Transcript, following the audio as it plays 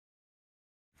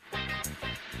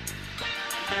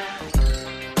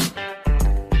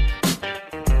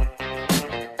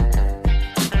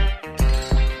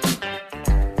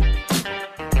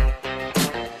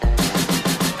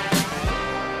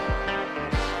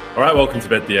All right, welcome to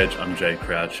Bet the Edge. I'm Jay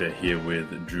Croucher here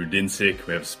with Drew Dinsick.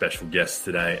 We have a special guest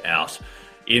today out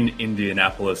in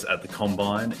Indianapolis at the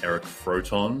Combine, Eric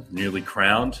Froton, newly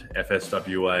crowned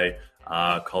FSWA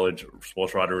College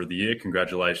Sports Writer of the Year.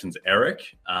 Congratulations,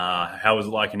 Eric. How is it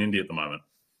like in Indy at the moment?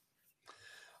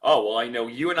 Oh, well, I know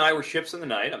you and I were ships in the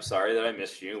night. I'm sorry that I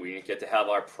missed you. We didn't get to have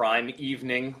our prime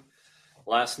evening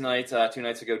last night, 2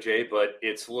 nights ago, Jay, but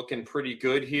it's looking pretty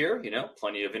good here.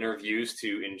 Plenty of interviews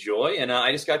to enjoy. And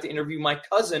I just got to interview my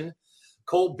cousin,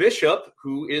 Cole Bishop,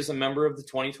 who is a member of the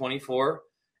 2024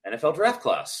 NFL draft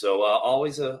class. So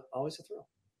always a thrill.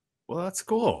 Well, that's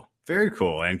cool. Very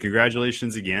cool. And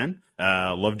congratulations again.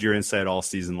 Loved your insight all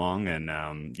season long.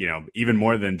 And, even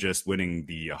more than just winning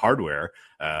the hardware,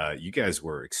 you guys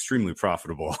were extremely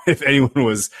profitable. If anyone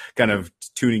was kind of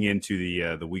tuning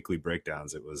into the weekly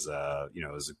breakdowns, it was,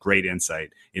 it was a great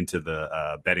insight into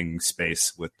the betting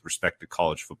space with respect to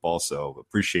college football. So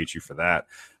appreciate you for that.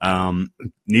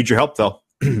 Need your help, though.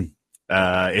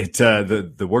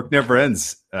 The work never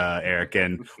ends, Eric,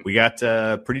 and we got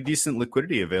pretty decent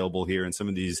liquidity available here in some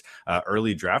of these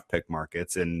early draft pick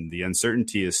markets, and the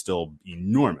uncertainty is still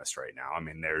enormous right now. I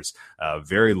mean, there's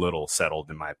very little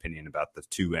settled, in my opinion, about the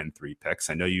 2 and 3 picks.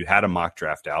 I know you had a mock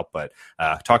draft out, but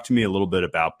talk to me a little bit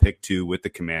about pick 2 with the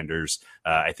Commanders.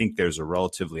 I think there's a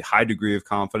relatively high degree of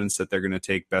confidence that they're going to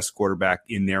take best quarterback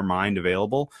in their mind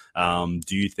available.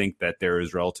 Do you think that there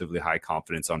is relatively high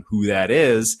confidence on who that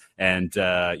is? And,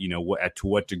 to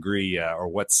what degree or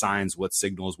what signs, what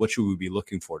signals, what should we be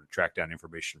looking for to track down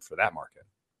information for that market?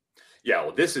 Yeah,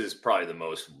 well, this is probably the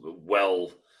most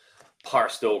well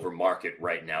parsed over market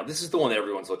right now. This is the one that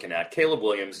everyone's looking at. Caleb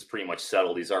Williams is pretty much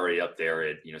settled. He's already up there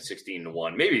at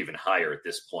 16-1, maybe even higher at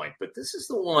this point. But this is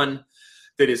the one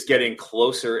that is getting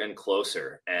closer and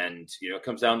closer. And, it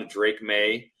comes down to Drake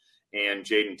May and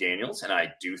Jayden Daniels. And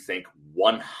I do think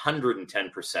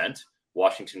 110%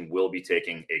 Washington will be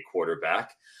taking a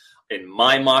quarterback. In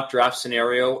my mock draft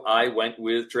scenario, I went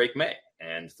with Drake May.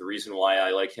 And the reason why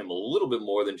I like him a little bit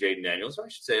more than Jayden Daniels, or I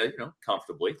should say,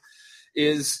 comfortably,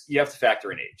 is you have to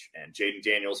factor in age. And Jayden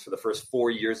Daniels, for the first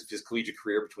 4 years of his collegiate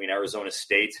career between Arizona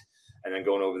State and then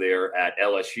going over there at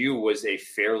LSU, was a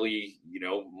fairly,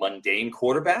 mundane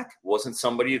quarterback. Wasn't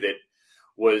somebody that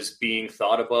was being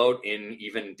thought about in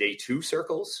even day 2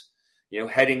 circles,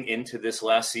 heading into this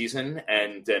last season,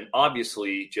 and then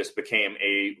obviously just became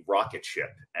a rocket ship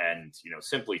and,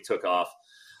 simply took off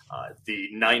the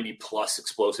 90-plus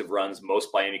explosive runs, most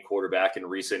by any quarterback in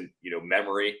recent,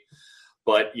 memory.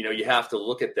 But, you have to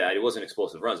look at that. It wasn't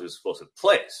explosive runs, it was explosive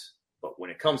plays. But when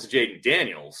it comes to Jayden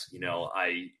Daniels,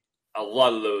 a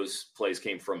lot of those plays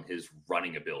came from his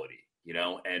running ability,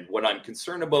 and what I'm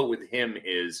concerned about with him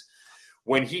is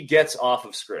when he gets off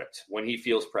of script, when he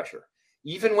feels pressure,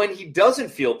 even when he doesn't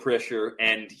feel pressure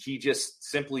and he just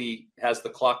simply has the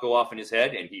clock go off in his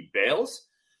head and he bails,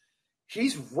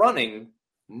 he's running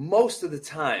most of the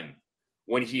time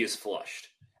when he is flushed.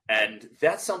 And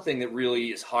that's something that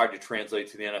really is hard to translate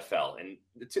to the NFL. And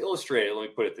to illustrate it, let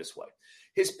me put it this way.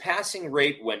 His passing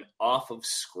rate when off of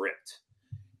script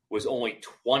was only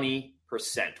 20%.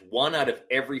 1 out of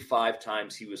every 5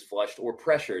 times he was flushed or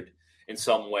pressured in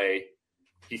some way,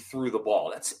 he threw the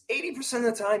ball. That's 80% of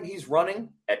the time he's running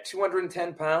at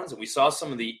 210 pounds. And we saw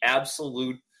some of the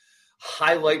absolute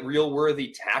highlight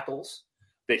reel-worthy tackles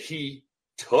that he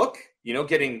took,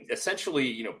 getting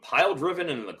essentially, pile driven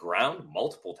in the ground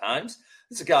multiple times.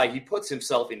 This is a guy, he puts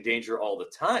himself in danger all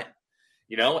the time,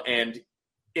 and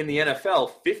in the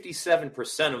NFL,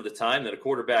 57% of the time that a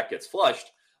quarterback gets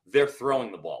flushed, they're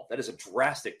throwing the ball. That is a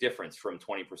drastic difference from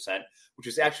 20%, which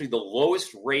is actually the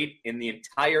lowest rate in the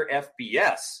entire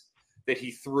FBS that he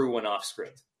threw when off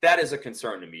script. That is a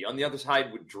concern to me. On the other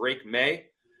side, with Drake May,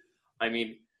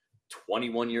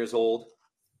 21 years old,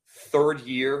 3rd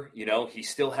year, he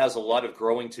still has a lot of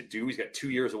growing to do. He's got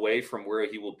 2 years away from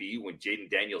where he will be when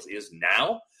Jayden Daniels is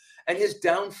now. And his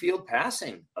downfield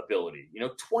passing ability,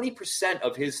 20%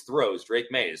 of his throws,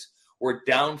 Drake May's, were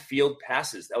downfield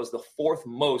passes. That was the 4th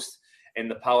most in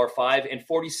the Power 5, and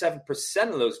 47%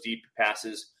 of those deep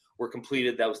passes were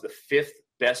completed. That was the 5th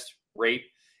best rate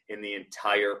in the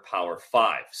entire Power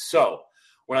 5. So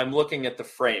when I'm looking at the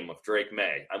frame of Drake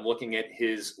May, I'm looking at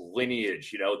his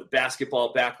lineage, the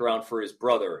basketball background for his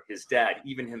brother, his dad,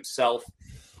 even himself,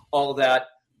 all that,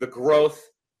 the growth.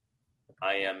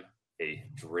 I am a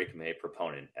Drake May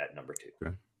proponent at number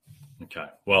 2. Okay.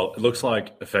 Well, it looks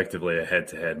like effectively a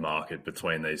head-to-head market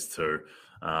between these two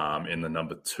in the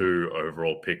number 2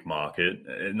 overall pick market.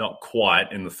 Not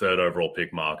quite in the 3rd overall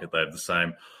pick market. They have the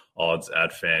same odds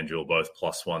at FanDuel, both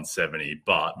plus 170.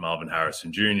 But Marvin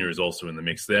Harrison Jr. is also in the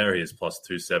mix there. He is plus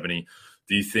 270.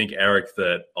 Do you think, Eric,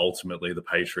 that ultimately the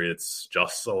Patriots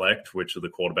just select which of the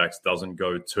quarterbacks doesn't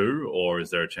go to, or is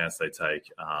there a chance they take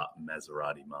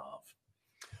Maserati Marv?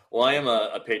 Well, I am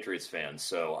a Patriots fan,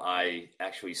 so I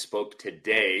actually spoke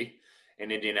today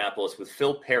in Indianapolis with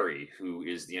Phil Perry, who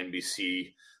is the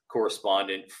NBC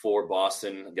correspondent for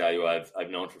Boston, a guy who I've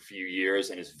known for a few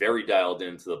years and is very dialed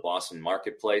into the Boston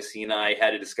marketplace. He and I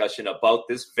had a discussion about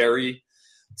this very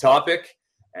topic,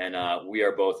 and we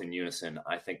are both in unison.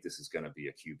 I think this is going to be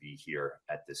a QB here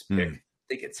at this pick. I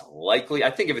think it's likely. I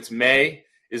think if it's May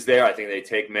is there, I think they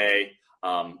take May.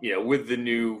 With the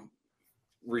new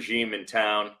regime in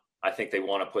town, I think they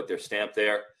want to put their stamp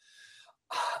there.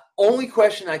 Only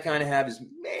question I kind of have is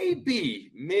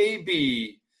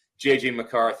maybe J.J.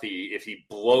 McCarthy, if he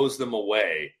blows them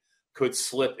away, could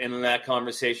slip into that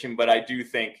conversation. But I do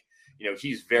think,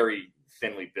 he's very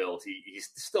thinly built.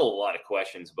 He's still a lot of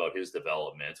questions about his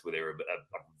development, where they were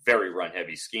a very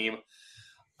run-heavy scheme.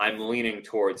 I'm leaning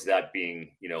towards that being,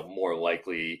 more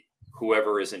likely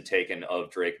whoever isn't taken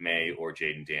of Drake May or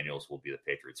Jayden Daniels will be the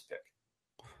Patriots pick.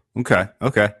 Okay.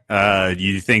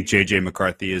 You think J.J.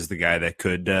 McCarthy is the guy that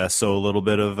could sow a little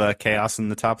bit of chaos in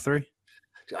the top three?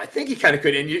 I think he kind of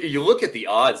could. And you look at the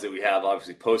odds that we have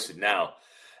obviously posted now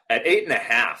at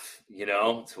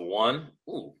 8.5, to 1.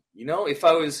 Ooh,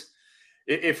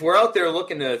 if we're out there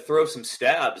looking to throw some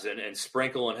stabs and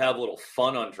sprinkle and have a little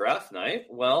fun on draft night,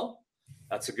 well,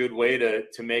 that's a good way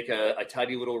to make a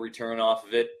tidy little return off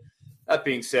of it. That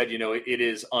being said, it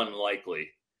is unlikely.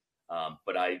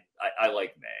 But I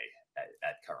like May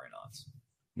at current odds.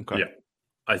 Okay. Yeah.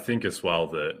 I think as well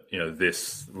that,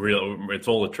 it's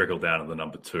all a trickle down to the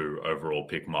number 2 overall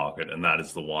pick market. And that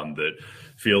is the one that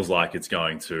feels like it's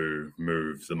going to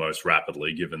move the most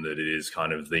rapidly, given that it is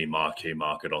kind of the marquee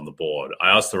market on the board.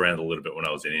 I asked around a little bit when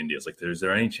I was in India. It's like, is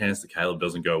there any chance that Caleb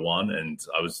doesn't go 1? And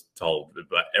I was told,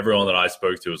 but everyone that I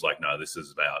spoke to was like, no, this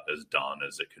is about as done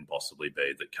as it can possibly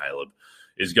be that Caleb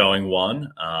is going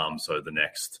 1. So the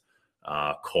next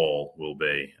call will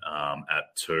be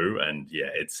at 2, and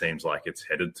it seems like it's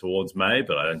headed towards May,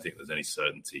 but I don't think there's any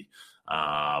certainty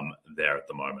there at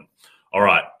the moment. All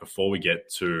right, before we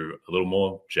get to a little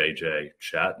more JJ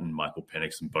chat and Michael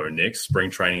Penix and Bo Nix, spring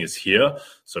training is here.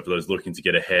 So for those looking to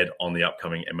get ahead on the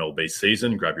upcoming MLB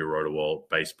season, grab your Roto-World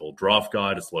Baseball Draft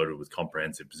Guide. It's loaded with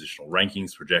comprehensive positional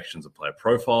rankings, projections, and player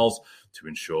profiles to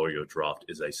ensure your draft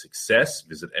is a success.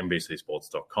 Visit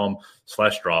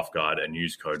NBCSports.com/draft guide and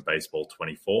use code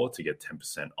BASEBALL24 to get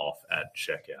 10% off at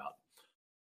checkout.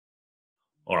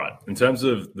 All right. In terms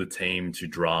of the team to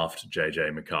draft J.J.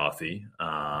 McCarthy,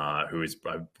 who is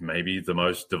maybe the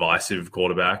most divisive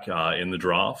quarterback in the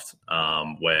draft,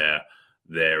 where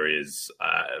there is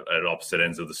at opposite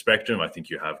ends of the spectrum, I think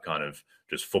you have kind of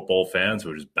just football fans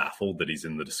who are just baffled that he's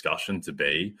in the discussion to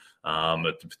be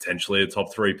potentially a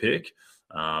top 3 pick,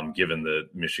 given that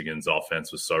Michigan's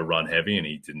offense was so run heavy and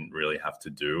he didn't really have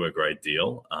to do a great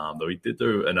deal, though he did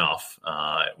do enough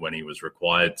when he was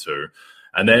required to.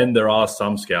 And then there are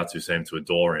some scouts who seem to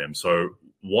adore him. So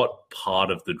what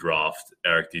part of the draft,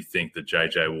 Eric, do you think that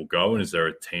JJ will go? And is there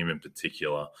a team in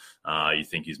particular you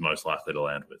think he's most likely to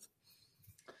land with?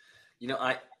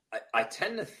 I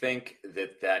tend to think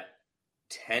that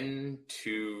 10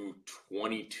 to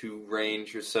 22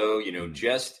 range or so,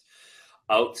 just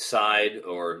outside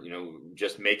or,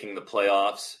 just making the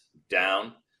playoffs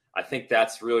down. I think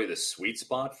that's really the sweet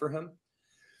spot for him.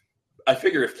 I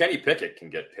figure if Kenny Pickett can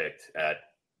get picked at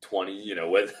 20,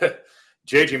 with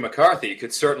J.J. McCarthy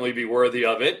could certainly be worthy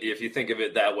of it if you think of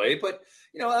it that way. But,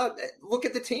 look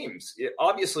at the teams.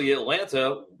 Obviously,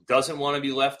 Atlanta doesn't want to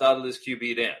be left out of this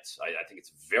QB dance. I think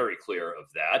it's very clear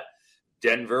of that.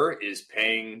 Denver is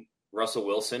paying Russell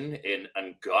Wilson an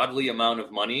ungodly amount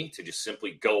of money to just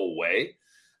simply go away.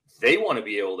 They want to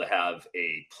be able to have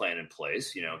a plan in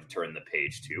place, to turn the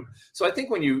page to. So I think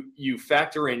when you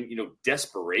factor in,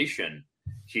 desperation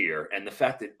here and the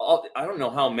fact that I don't know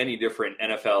how many different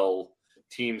NFL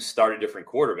teams started different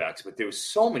quarterbacks, but there was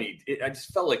so many. I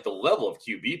just felt like the level of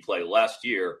QB play last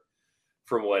year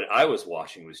from what I was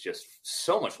watching was just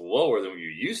so much lower than what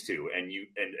you're used to. And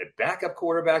backup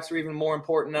quarterbacks are even more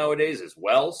important nowadays as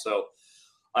well. So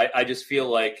I just feel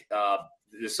like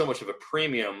there's so much of a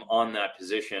premium on that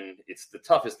position. It's the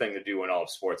toughest thing to do in all of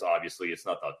sports. Obviously, it's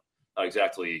not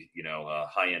exactly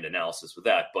high-end analysis with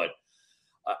that, but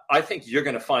I think you're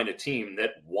going to find a team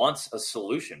that wants a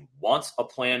solution, wants a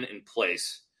plan in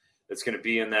place that's going to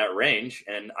be in that range.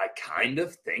 And I kind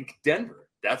of think Denver.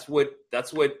 That's what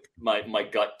my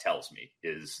gut tells me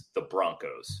is the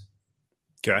Broncos.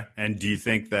 Okay. And do you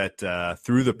think that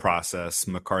through the process,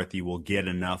 McCarthy will get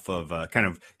enough of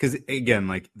because again,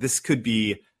 like this could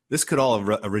be this could all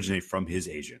originate from his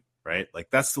agent, right? Like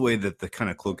that's the way that the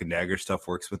kind of cloak and dagger stuff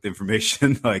works with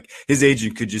information. Like his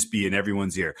agent could just be in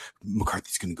everyone's ear.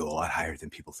 McCarthy's going to go a lot higher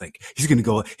than people think. He's going to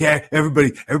go, yeah,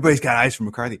 everybody's got eyes for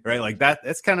McCarthy, right? Like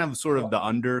that's kind of sort of the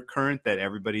undercurrent that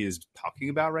everybody is talking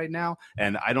about right now.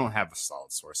 And I don't have a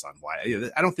solid source on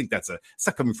why. I don't think it's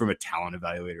not coming from a talent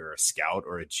evaluator or a scout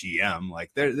or a GM.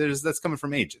 Like that's coming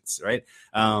from agents, right?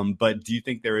 But do you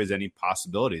think there is any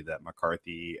possibility that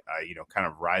McCarthy, kind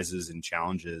of rises and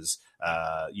challenges,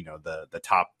 the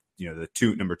top,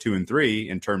 the number 2 and 3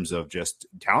 in terms of just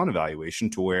talent evaluation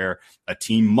to where a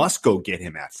team must go get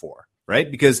him at 4,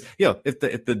 right? Because, if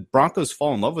the Broncos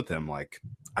fall in love with him, like,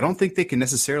 I don't think they can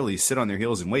necessarily sit on their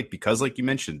heels and wait because, like you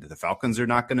mentioned, the Falcons are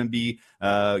not going to be,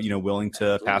 willing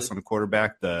to pass on a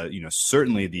quarterback.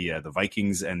 Certainly the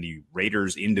Vikings and the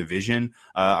Raiders in division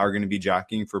are going to be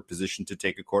jockeying for position to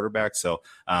take a quarterback. So,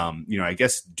 I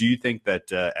guess, do you think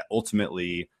that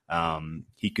ultimately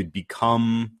he could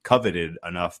become coveted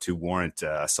enough to warrant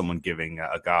someone giving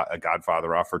a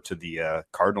Godfather offer to the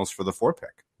Cardinals for the 4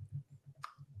 pick?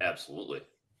 Absolutely.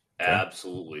 Okay.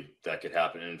 Absolutely. That could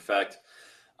happen. And in fact,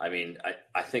 I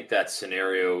think that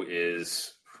scenario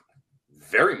is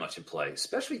very much in play,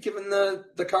 especially given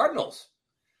the Cardinals.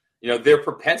 Their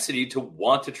propensity to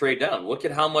want to trade down. Look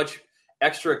at how much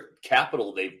extra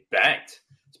capital they've banked,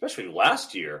 especially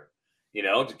last year,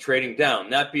 to trading down.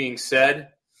 That being said,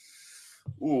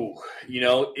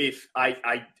 if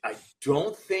I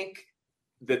don't think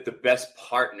that the best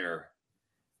partner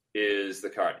is the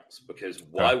Cardinals, because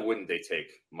why wouldn't they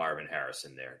take Marvin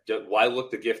Harrison there? Why look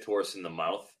the gift horse in the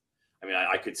mouth?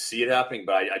 I could see it happening,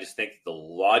 but I just think the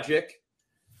logic,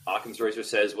 Occam's razor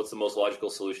says, what's the most logical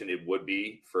solution? It would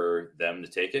be for them to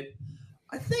take it.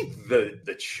 I think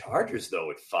the Chargers,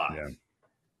 though, at 5,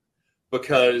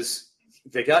 because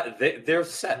they're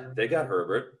set. They got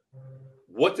Herbert.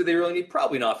 What do they really need?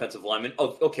 Probably an offensive lineman.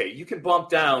 Oh, okay, you can bump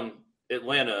down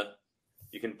Atlanta.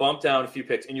 You can bump down a few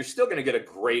picks, and you're still going to get a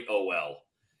great OL,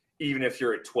 even if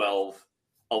you're at 12,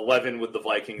 11 with the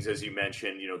Vikings, as you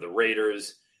mentioned, the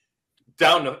Raiders.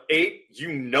 Down to 8,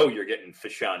 you're getting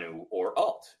Fashanu or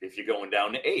Alt. If you're going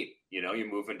down to 8,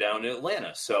 you're moving down to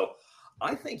Atlanta. So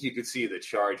I think you could see the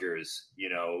Chargers,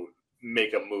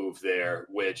 make a move there,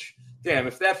 which, damn,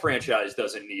 if that franchise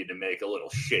doesn't need to make a little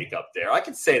shake up there, I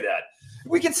can say that.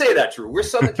 We can say that, Drew. We're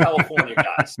Southern California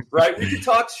guys, right? We can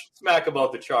talk smack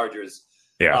about the Chargers.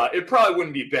 Yeah. It probably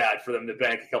wouldn't be bad for them to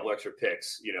bank a couple extra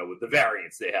picks, with the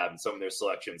variance they have in some of their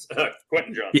selections.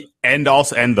 Quentin Johnson. And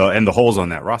also, and the holes on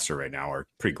that roster right now are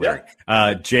pretty glaring.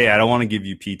 Yeah. Jay, I don't want to give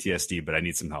you PTSD, but I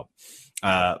need some help.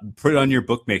 Put it on your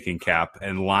bookmaking cap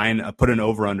and put an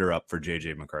over-under up for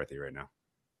JJ McCarthy right now.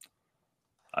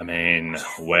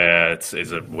 Where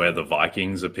the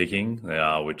Vikings are picking,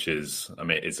 which is,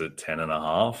 is it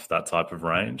 10.5, that type of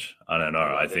range? I don't know.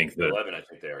 I think that 11, I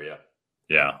think they are, yeah.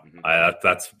 Yeah,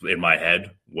 that's in my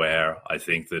head where I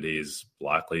think that he's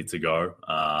likely to go.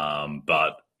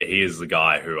 But he is the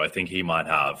guy who I think he might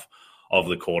have, of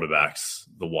the quarterbacks,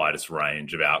 the widest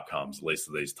range of outcomes, at least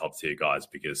of these top tier guys,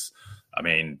 because,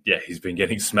 he's been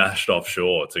getting smashed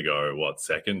offshore to go,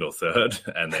 second or third?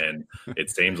 And then it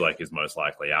seems like his most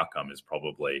likely outcome is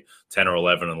probably 10 or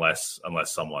 11 unless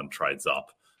someone trades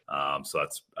up. So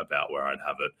that's about where I'd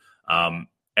have it.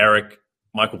 Eric,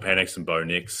 Michael Penix and Bo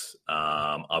Nix,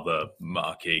 other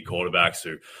marquee quarterbacks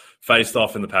who faced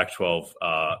off in the Pac-12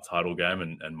 title game,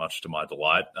 and much to my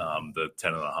delight, the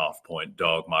 10.5-point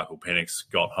dog Michael Penix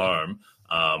got home,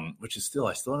 which is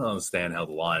I still don't understand how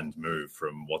the Lions moved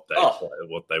from what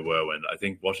they were when I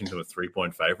think Washington were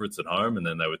 3-point favorites at home, and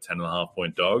then they were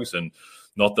 10.5-point dogs. And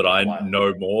not that I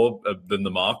know more than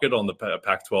the market on the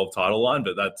Pac-12 title line,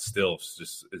 but that still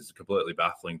is completely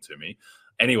baffling to me.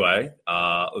 Anyway,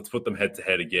 let's put them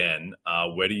head-to-head again.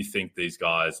 Where do you think these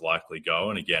guys likely go?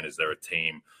 And again, is there a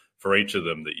team for each of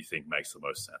them that you think makes the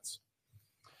most sense?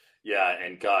 Yeah,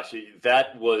 and gosh,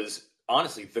 that was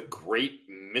honestly the great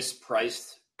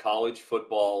mispriced college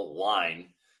football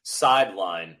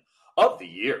sideline of the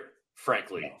year,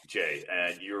 frankly, Jay.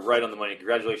 And you're right on the money.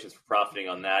 Congratulations for profiting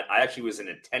on that. I actually was in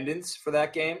attendance for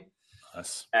that game.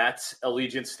 Nice. At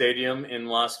Allegiant Stadium in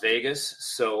Las Vegas.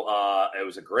 So it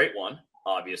was a great one,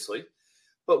 obviously.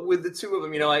 But with the two of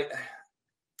them,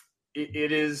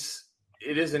 it is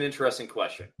an interesting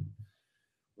question.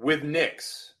 With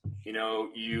Nix,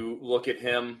 you look at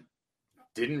him,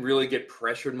 didn't really get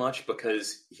pressured much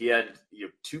because he had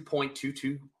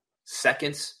 2.22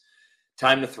 seconds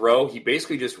time to throw. He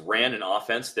basically just ran an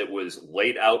offense that was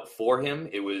laid out for him.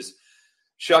 It was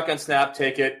shotgun snap,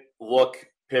 take it, look,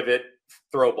 pivot,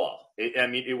 throw ball.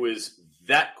 It was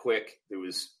that quick. There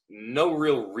was no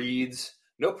real reads,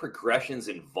 no progressions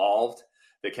involved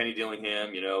that Kenny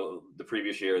Dillingham, the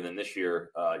previous year and then this year,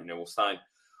 Will Stein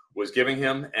was giving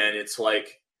him. And it's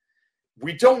like,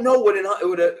 we don't know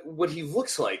what he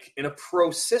looks like in a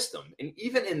pro system. And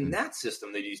even in that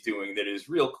system that he's doing that is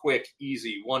real quick,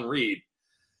 easy, one read,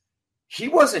 he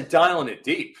wasn't dialing it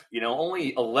deep.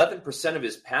 Only 11% of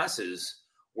his passes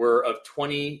were of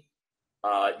 20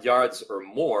 yards or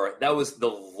more. That was the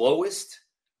lowest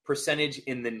percentage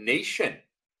in the nation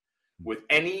with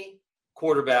any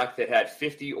quarterback that had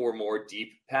 50 or more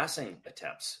deep passing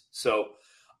attempts. So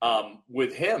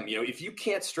with him, if you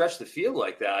can't stretch the field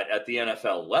like that at the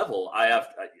NFL level, I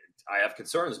have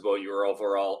concerns about your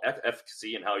overall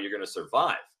efficacy and how you're going to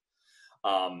survive.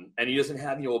 And he doesn't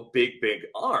have, a big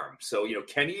arm. So,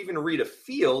 can he even read a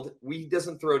field? He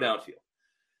doesn't throw downfield.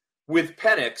 With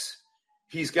Penix,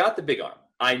 he's got the big arm.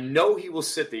 I know he will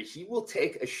sit there. He will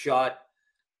take a shot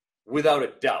without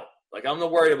a doubt. Like, I'm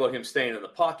not worried about him staying in the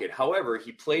pocket. However,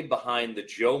 he played behind the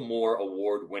Joe Moore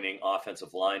award-winning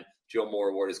offensive line. Joe Moore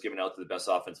Award is given out to the best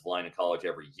offensive line in college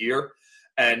every year.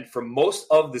 And for most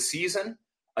of the season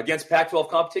against Pac-12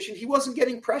 competition, he wasn't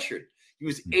getting pressured. He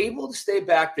was able to stay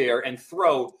back there and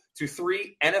throw to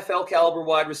 3 NFL-caliber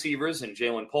wide receivers in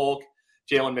Jalen Polk,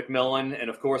 Jalen McMillan, and,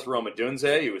 of course, Rome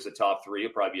Odunze, who was a top 3,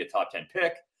 he'll probably be a top 10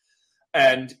 pick.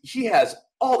 And he has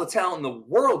all the talent in the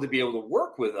world to be able to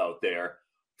work with out there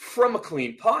from a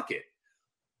clean pocket.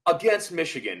 Against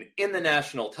Michigan in the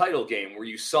national title game, where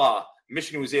you saw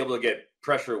Michigan was able to get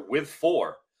pressure with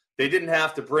 4. They didn't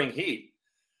have to bring heat.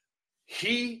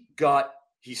 He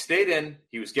stayed in,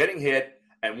 he was getting hit,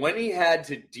 and when he had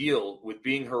to deal with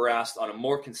being harassed on a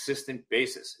more consistent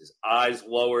basis, his eyes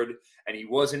lowered, and he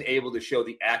wasn't able to show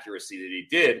the accuracy that he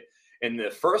did in the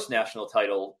first national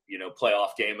title,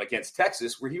 playoff game against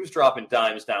Texas, where he was dropping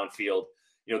dimes downfield,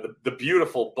 the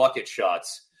beautiful bucket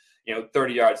shots,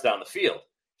 30 yards down the field.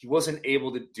 He wasn't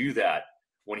able to do that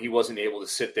when he wasn't able to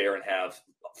sit there and have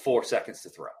 4 seconds to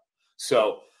throw.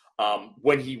 So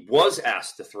when he was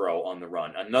asked to throw on the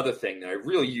run, another thing that I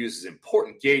really use as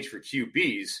important gauge for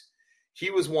QBs, he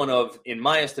was one of, in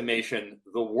my estimation,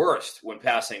 the worst when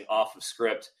passing off of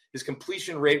script. His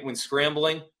completion rate when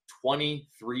scrambling,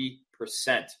 23%.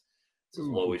 It's as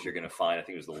low as you're going to find. I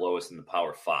think it was the lowest in the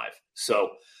Power 5.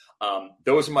 So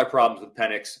those are my problems with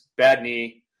Penix. Bad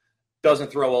knee,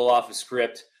 doesn't throw well off of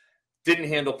script, didn't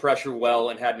handle pressure well,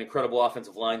 and had an incredible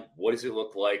offensive line. What does it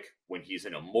look like when he's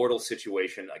in a mortal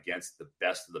situation against the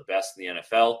best of the best in the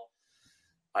NFL?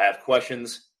 I have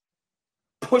questions.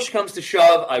 Push comes to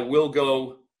shove, I will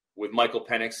go with Michael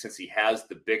Penix since he has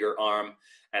the bigger arm,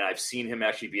 and I've seen him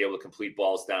actually be able to complete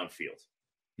balls downfield.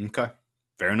 Okay,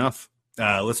 fair enough.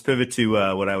 Let's pivot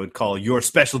to what I would call your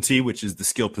specialty, which is the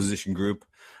skill position group.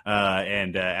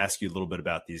 And ask you a little bit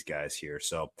about these guys here.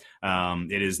 So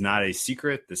it is not a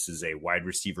secret. This is a wide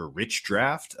receiver rich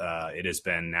draft. It has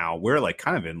been now we're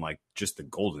kind of in just the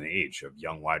golden age of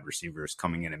young wide receivers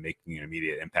coming in and making an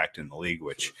immediate impact in the league,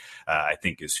 which I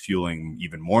think is fueling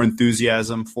even more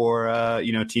enthusiasm for,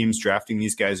 teams drafting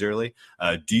these guys early.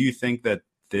 Do you think that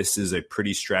this is a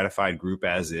pretty stratified group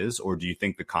as is, or do you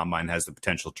think the combine has the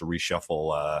potential to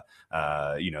reshuffle,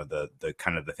 the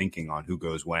kind of the thinking on who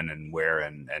goes when and where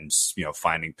and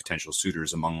finding potential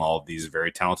suitors among all of these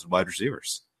very talented wide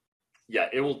receivers? Yeah,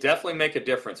 it will definitely make a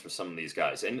difference for some of these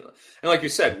guys. And like you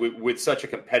said, with such a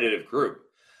competitive group,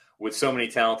 with so many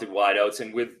talented wideouts,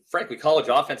 and with, frankly, college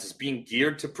offenses being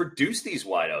geared to produce these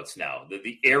wideouts now.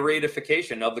 The air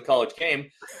raidification of the college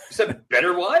game just have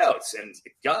better wideouts. And,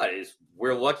 God,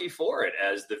 we're lucky for it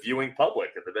as the viewing public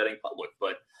and the betting public.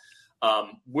 But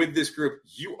with this group,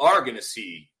 you are going to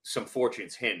see some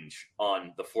fortunes hinge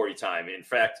on the 40 time. In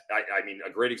fact, I mean, a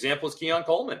great example is Keon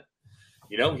Coleman.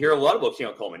 We hear a lot about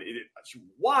Keon Coleman.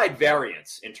 Wide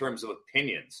variance in terms of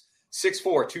opinions. 6'4",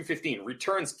 215,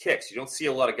 returns kicks. You don't see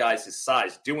a lot of guys his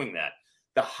size doing that.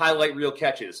 The highlight reel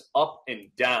catches up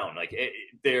and down.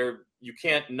 You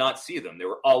can't not see them. They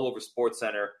were all over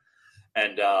SportsCenter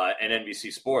and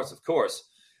NBC Sports, of course.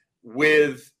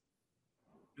 With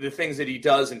the things that he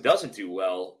does and doesn't do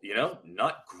well,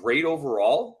 not great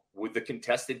overall with the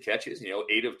contested catches.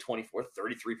 8 of 24,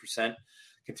 33%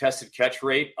 contested catch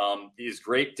rate is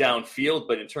great downfield.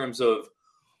 But in terms of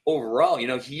overall,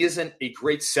 he isn't a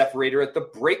great separator at the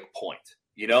break point.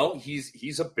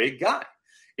 He's a big guy.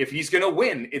 If he's going to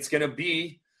win, it's going to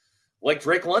be like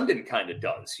Drake London kind of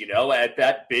does, at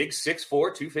that big 6'4",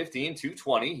 215,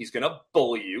 220. He's going to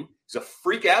bully you. He's a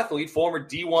freak athlete, former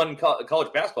D1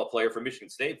 college basketball player from Michigan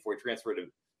State before he transferred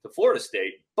to Florida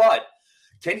State. But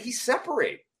can he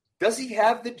separate? Does he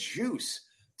have the juice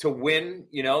to win,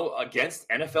 against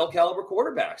NFL caliber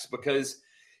quarterbacks? Because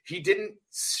He didn't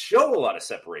show a lot of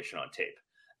separation on tape.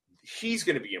 He's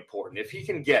going to be important. If he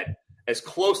can get as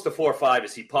close to 4.5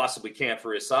 as he possibly can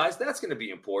for his size, that's going to be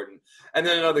important. And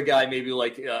then another guy maybe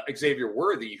like Xavier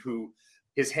Worthy, who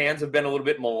his hands have been a little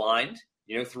bit maligned,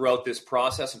 throughout this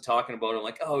process and talking about him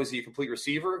like, oh, is he a complete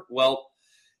receiver? Well,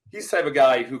 he's the type of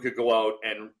guy who could go out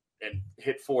and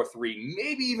hit 4.3,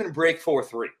 maybe even break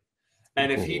 4.3.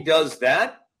 And if he does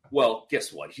that, well,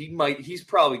 guess what? He's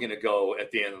probably going to go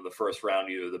at the end of the first round,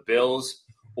 either the Bills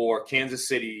or Kansas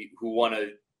City, who want to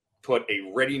put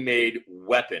a ready-made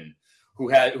weapon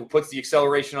who puts the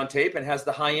acceleration on tape and has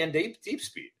the high-end deep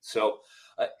speed. So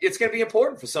it's going to be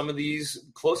important for some of these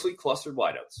closely clustered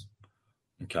wideouts.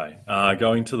 Okay.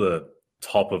 Going to the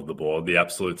top of the board, the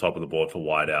absolute top of the board for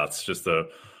wideouts, just a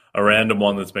random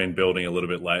one that's been building a little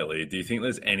bit lately. Do you think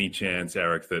there's any chance,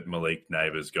 Eric, that Malik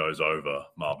Neighbors goes over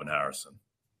Marvin Harrison?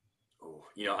 Oh,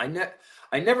 I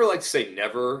never like to say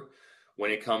never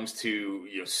when it comes to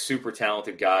super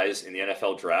talented guys in the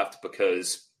NFL draft,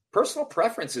 because personal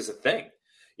preference is a thing,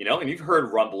 and you've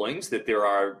heard rumblings that there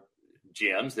are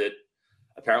GMs that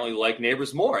apparently like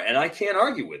Neighbors more, and I can't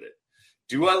argue with it.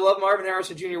 Do I love Marvin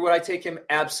Harrison Jr.? Would I take him?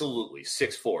 Absolutely.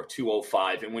 6'4",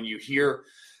 205. And when you hear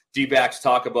D-backs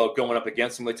talk about going up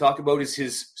against him, what they talk about is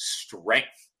his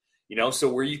strength,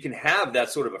 so where you can have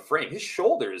that sort of a frame. His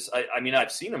shoulders,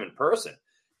 I've seen him in person.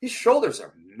 His shoulders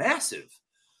are massive.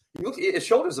 You look at his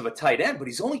shoulders of a tight end, but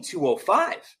he's only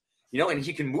 205, and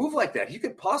he can move like that. He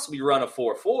could possibly run a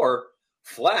 4.4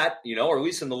 flat, or at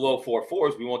least in the low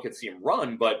 4.4s. We won't get to see him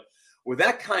run, but with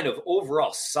that kind of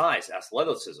overall size,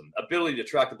 athleticism, ability to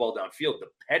track the ball downfield, the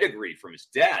pedigree from his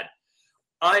dad,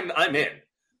 I'm in.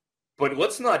 But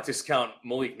let's not discount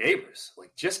Malik Neighbors.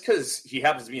 Like, just because he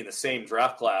happens to be in the same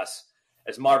draft class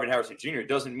as Marvin Harrison Jr.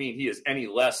 doesn't mean he is any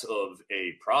less of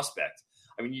a prospect.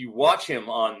 I mean, you watch him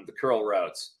on the curl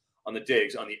routes, on the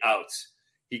digs, on the outs.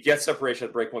 He gets separation at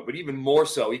the break point, but even more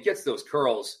so, he gets those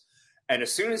curls. And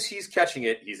as soon as he's catching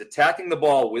it, he's attacking the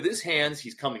ball with his hands.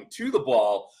 He's coming to the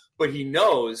ball. But he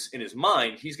knows in his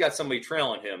mind he's got somebody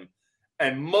trailing him.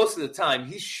 And most of the time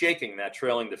he's shaking that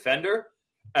trailing defender.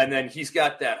 And then he's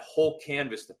got that whole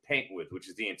canvas to paint with, which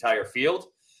is the entire field.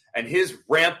 And his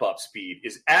ramp-up speed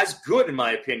is as good, in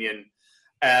my opinion,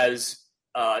 as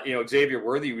Xavier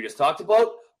Worthy we just talked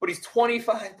about. But he's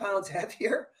 25 pounds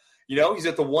heavier. He's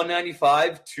at the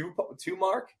 195 two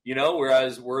mark,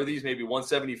 whereas Worthy's maybe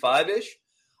 175-ish.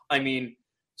 I mean,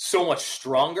 so much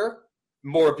stronger.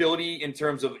 More ability in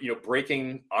terms of,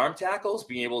 breaking arm tackles,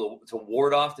 being able to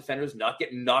ward off defenders, not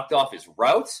getting knocked off his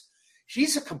routes.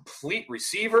 He's a complete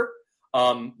receiver,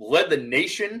 led the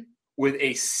nation with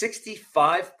a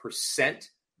 65%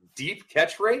 deep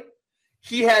catch rate.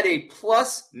 He had a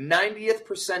plus 90th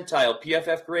percentile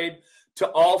PFF grade to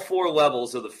all four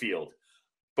levels of the field,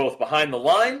 both behind the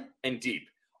line and deep.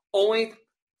 Only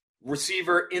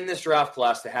receiver in this draft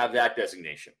class to have that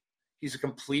designation. He's a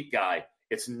complete guy.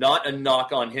 It's not a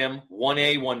knock on him,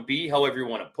 1A, 1B, however you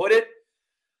want to put it.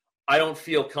 I don't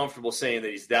feel comfortable saying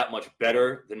that he's that much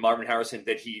better than Marvin Harrison,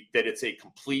 that it's a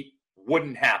complete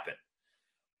wouldn't happen.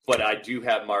 But I do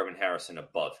have Marvin Harrison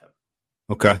above him.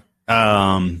 Okay.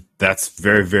 That's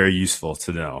very, very useful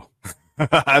to know.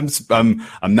 I'm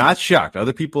not shocked.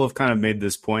 Other people have kind of made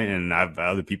this point, and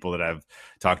other people that I've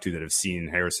talked to that have seen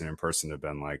Harrison in person have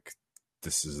been like,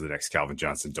 this is the next Calvin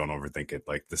Johnson. Don't overthink it.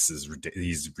 Like,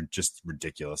 he's just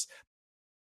ridiculous.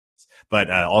 But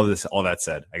all that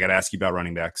said, I got to ask you about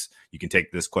running backs. You can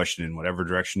take this question in whatever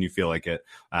direction you feel like it.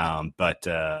 But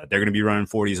they're going to be running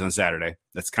 40s on Saturday.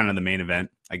 That's kind of the main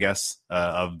event, I guess,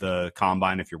 of the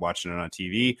Combine if you're watching it on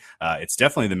TV. It's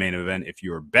definitely the main event if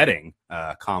you're betting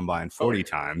Combine 40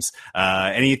 times.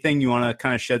 Anything you want to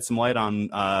kind of shed some light on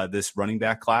this running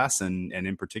back class and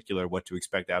in particular what to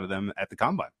expect out of them at the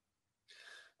Combine?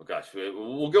 Oh, gosh,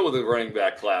 we'll go with the running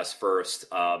back class first.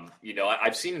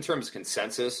 I've seen in terms of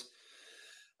consensus,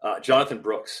 Jonathan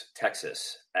Brooks,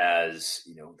 Texas, as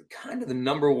kind of the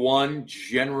number one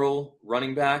general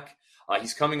running back.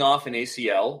 He's coming off an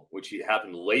ACL, which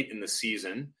happened late in the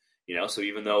season. So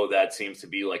even though that seems to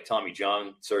be like Tommy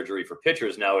John surgery for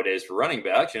pitchers nowadays for running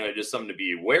backs, just something to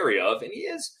be wary of. And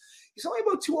he's only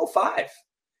about 205.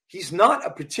 He's not a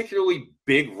particularly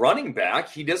big running back.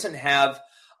 He doesn't have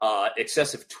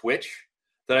excessive twitch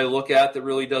that I look at that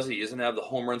really does it. He doesn't have the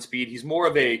home run speed. He's more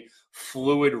of a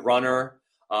fluid runner,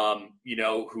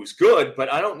 who's good.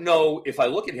 But I don't know if I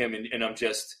look at him and I'm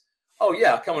just, oh,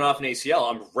 yeah, coming off an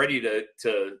ACL, I'm ready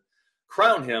to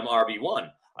crown him RB1.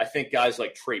 I think guys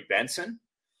like Trey Benson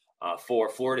for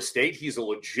Florida State, he's a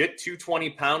legit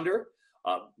 220-pounder.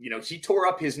 He tore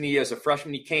up his knee as a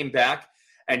freshman. He came back,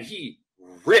 and he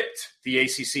ripped the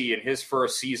ACC in his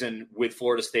first season with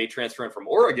Florida State, transferring from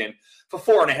Oregon for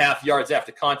 4.5 yards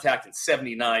after contact and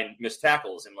 79 missed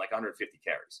tackles and like 150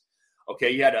 carries.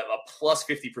 Okay, he had a plus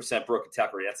 50% broken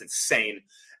tackle rate. That's insane.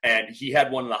 And he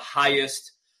had one of the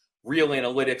highest real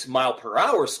analytics mile per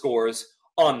hour scores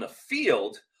on the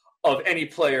field of any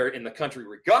player in the country,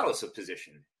 regardless of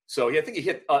position. So I think he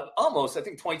hit almost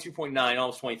 22.9,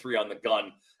 almost 23 on the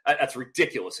gun. That's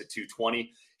ridiculous at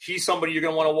 220. He's somebody you're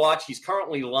going to want to watch. He's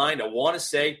currently lined. I want to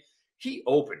say he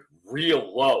opened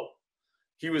real low.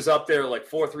 He was up there like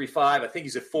 4.35. I think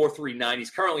he's at 4.39.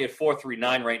 He's currently at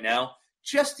 4.39 right now.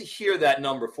 Just to hear that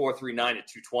number 4.39 at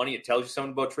 220, it tells you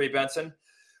something about Trey Benson.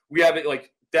 We have it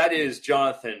like that is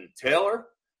Jonathan Taylor.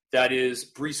 That is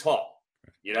Breece Hall.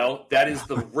 You know, that is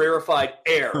the rarefied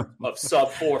air of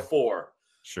sub 4.4.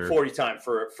 Sure. 40 time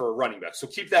for a running back. So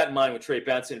keep that in mind with Trey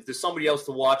Benson. If there's somebody else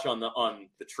to watch on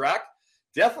the track,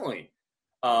 definitely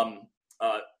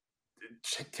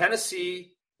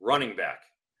Tennessee running back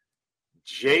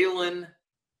Jalen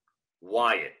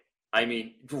Wyatt.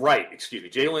 Jalen Wright.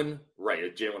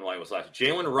 Jalen Wyatt was last.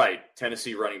 Jalen Wright,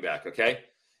 Tennessee running back. Okay,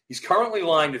 he's currently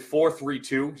lined at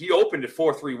 4.32. He opened at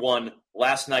 4.31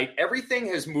 last night. Everything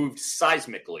has moved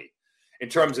seismically in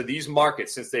terms of these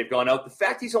markets since they've gone out. The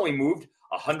fact he's only moved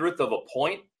 100th of a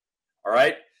point, all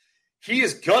right, he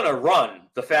is going to run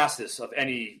the fastest of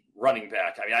any running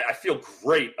back. I mean, I feel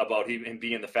great about him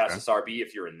being the fastest RB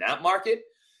if you're in that market.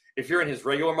 If you're in his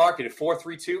regular market at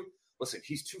 4.32, listen,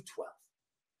 he's 212.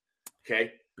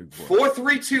 Okay?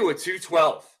 4.32 at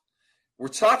 212. We're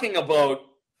talking about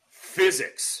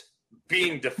physics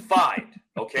being defied,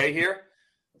 okay, here?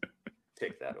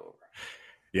 Take that over.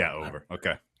 Yeah, over.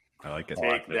 Okay. I like it.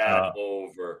 Take that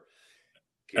over.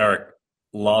 Eric,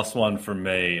 last one from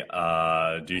me.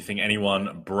 Do you think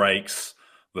anyone breaks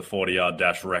the 40-yard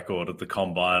dash record at the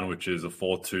Combine, which is a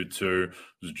 4.22? It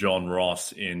was John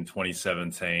Ross in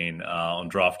 2017 on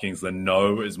DraftKings. The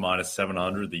no is minus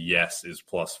 700. The yes is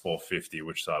plus 450.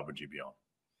 Which side would you be on?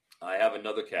 I have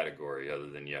another category other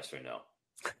than yes or no.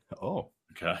 Oh.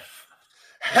 Okay.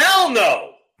 Hell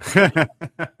no!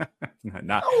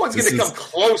 No one's going to come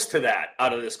close to that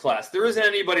out of this class. There isn't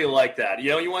anybody like that. You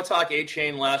know, you want to talk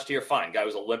A-Chain last year? Fine. Guy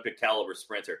was Olympic caliber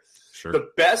sprinter. Sure. The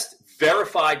best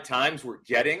verified times we're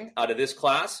getting out of this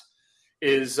class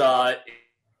is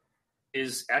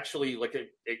actually like a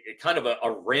kind of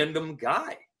a random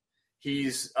guy.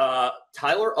 He's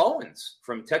Tyler Owens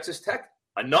from Texas Tech,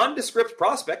 a nondescript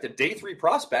prospect, a day 3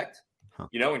 prospect,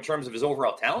 you know, in terms of his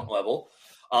overall talent level.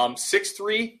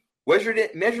 6'3", measured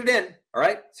in, all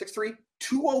right, 6'3",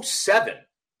 207.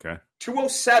 Okay.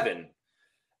 207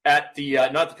 at the,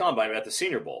 not the Combine, but at the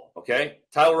Senior Bowl, okay?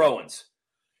 Tyler Owens.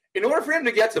 In order for him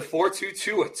to get to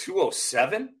 4.22 at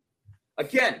 207,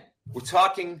 again, we're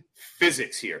talking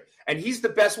physics here. And he's the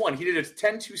best one. He did a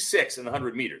 10.26 in the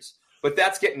 100 meters. But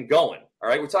that's getting going, all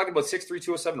right? We're talking about 6'3",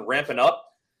 207 ramping up.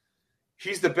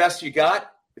 He's the best you got.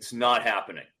 It's not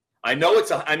happening. I know it's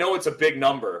a big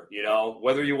number, you know,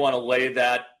 whether you want to lay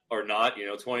that or not, you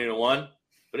know, 20-1,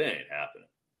 but it ain't happening.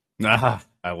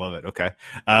 I love it. Okay.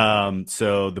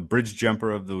 So the bridge jumper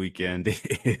of the weekend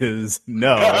is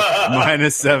no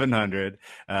minus 700.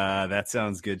 That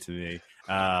sounds good to me.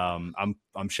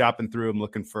 I'm shopping through. I'm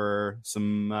looking for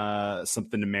some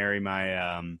something to marry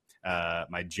my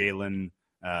my Jalen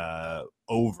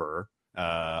over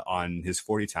on his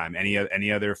 40 time.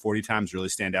 Any other 40 times really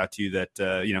stand out to you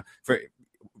that you know, for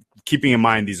keeping in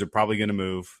mind these are probably going to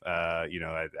move, you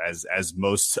know, as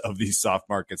most of these soft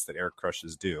markets that Eric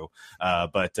crushes do.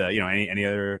 But you know, any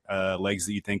other legs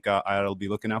that you think I'll be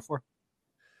looking out for?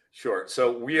 Sure.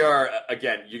 So we are,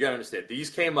 again, you got to understand, these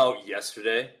came out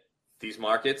yesterday, these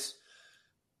markets.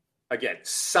 Again,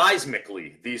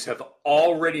 seismically, these have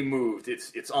already moved.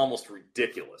 It's almost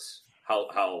ridiculous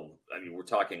how I mean, we're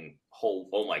talking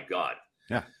oh my God.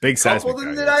 Yeah, big size. Couple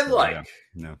that I like. Yeah.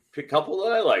 No. A couple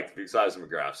that I like, big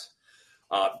seismographs.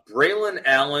 Braylon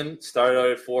Allen started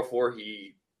out at 4.4.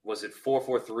 He was at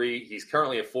 4.43. He's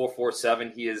currently at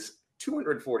 4.47. He is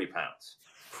 240 pounds.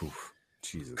 Oof,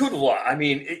 Jesus. Good luck. I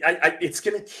mean, it's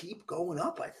going to keep going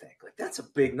up, I think. Like, that's a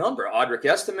big number. Audric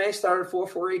Estime started at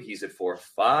 4.48. He's at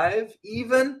 4.5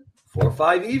 even.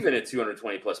 4.5 even at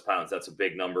 220 plus pounds. That's a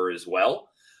big number as well.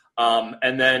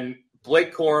 And then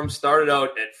Blake Corum started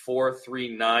out at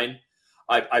 4.39.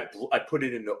 I put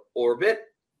it into orbit.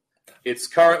 It's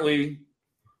currently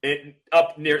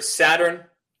up near Saturn,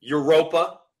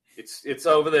 Europa. It's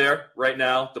over there right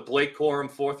now. The Blake Corum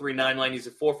 4.39 line. He's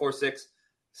at 4.46.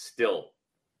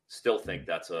 Still think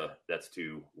that's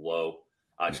too low.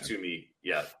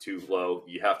 Too low.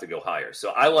 You have to go higher.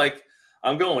 So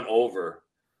I'm going over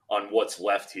on what's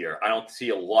left here. I don't see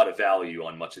a lot of value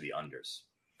on much of the unders.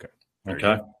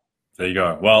 Okay. There you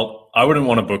go. Well, I wouldn't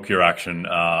want to book your action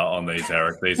on these,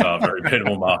 Eric. These are very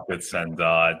biddable markets, and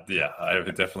I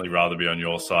would definitely rather be on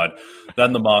your side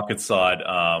than the market side.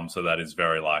 So that is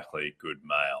very likely good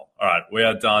mail. All right, we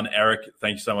are done. Eric,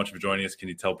 thank you so much for joining us. Can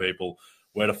you tell people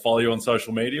where to follow you on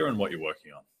social media and what you're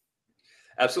working on?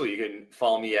 Absolutely. You can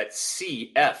follow me at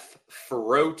CF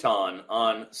Froton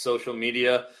on social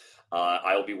media.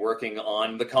 I'll be working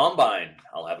on the Combine.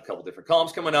 I'll have a couple different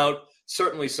columns coming out.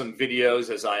 Certainly some videos,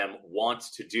 as I am wont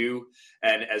to do.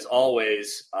 And as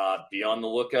always, be on the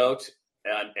lookout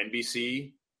at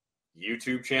NBC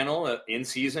YouTube channel in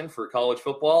season for college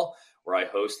football, where I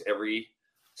host every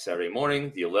Saturday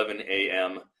morning, the 11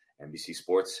 a.m. NBC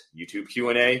Sports YouTube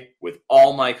Q&A with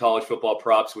all my college football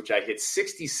props, which I hit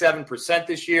 67%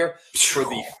 this year. For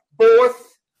the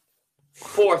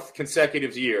fourth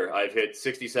consecutive year, I've hit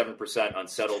 67% on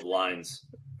settled lines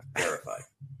verified.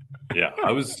 Yeah,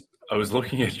 I was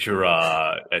looking at your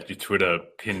Twitter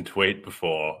pinned tweet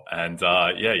before, and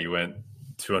you went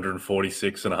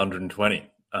 246 and 120.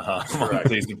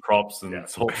 Decent props and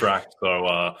it's all tracked.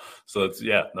 So it's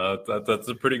that's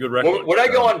a pretty good record. Would I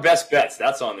go on best bets?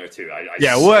 That's on there too.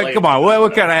 Come on.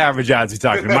 What kind of average odds are you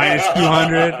talking? Minus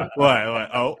 200?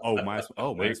 What? Minus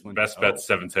best bets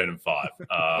 17 and 5.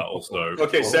 Also,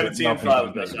 okay, 17 and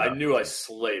 5 best. I knew I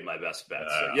slayed my best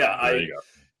bets. There you go.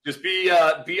 Just be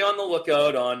on the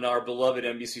lookout on our beloved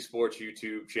NBC Sports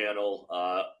YouTube channel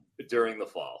during the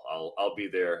fall. I'll be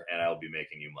there and I'll be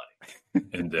making you money.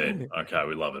 Indeed. Okay,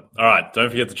 we love it. All right, don't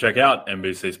forget to check out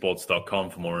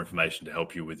NBCSports.com for more information to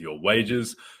help you with your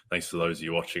wagers. Thanks to those of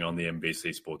you watching on the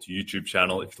NBC Sports YouTube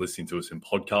channel. If you're listening to us in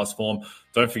podcast form,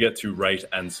 don't forget to rate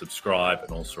and subscribe.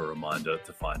 And also a reminder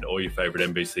to find all your favorite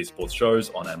NBC Sports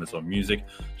shows on Amazon Music.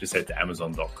 Just head to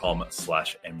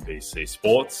amazon.com/NBC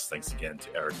Sports. Thanks again to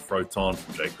Eric Froton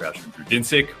from Jay Crouch and Drew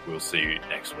Dinsick. We'll see you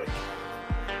next week.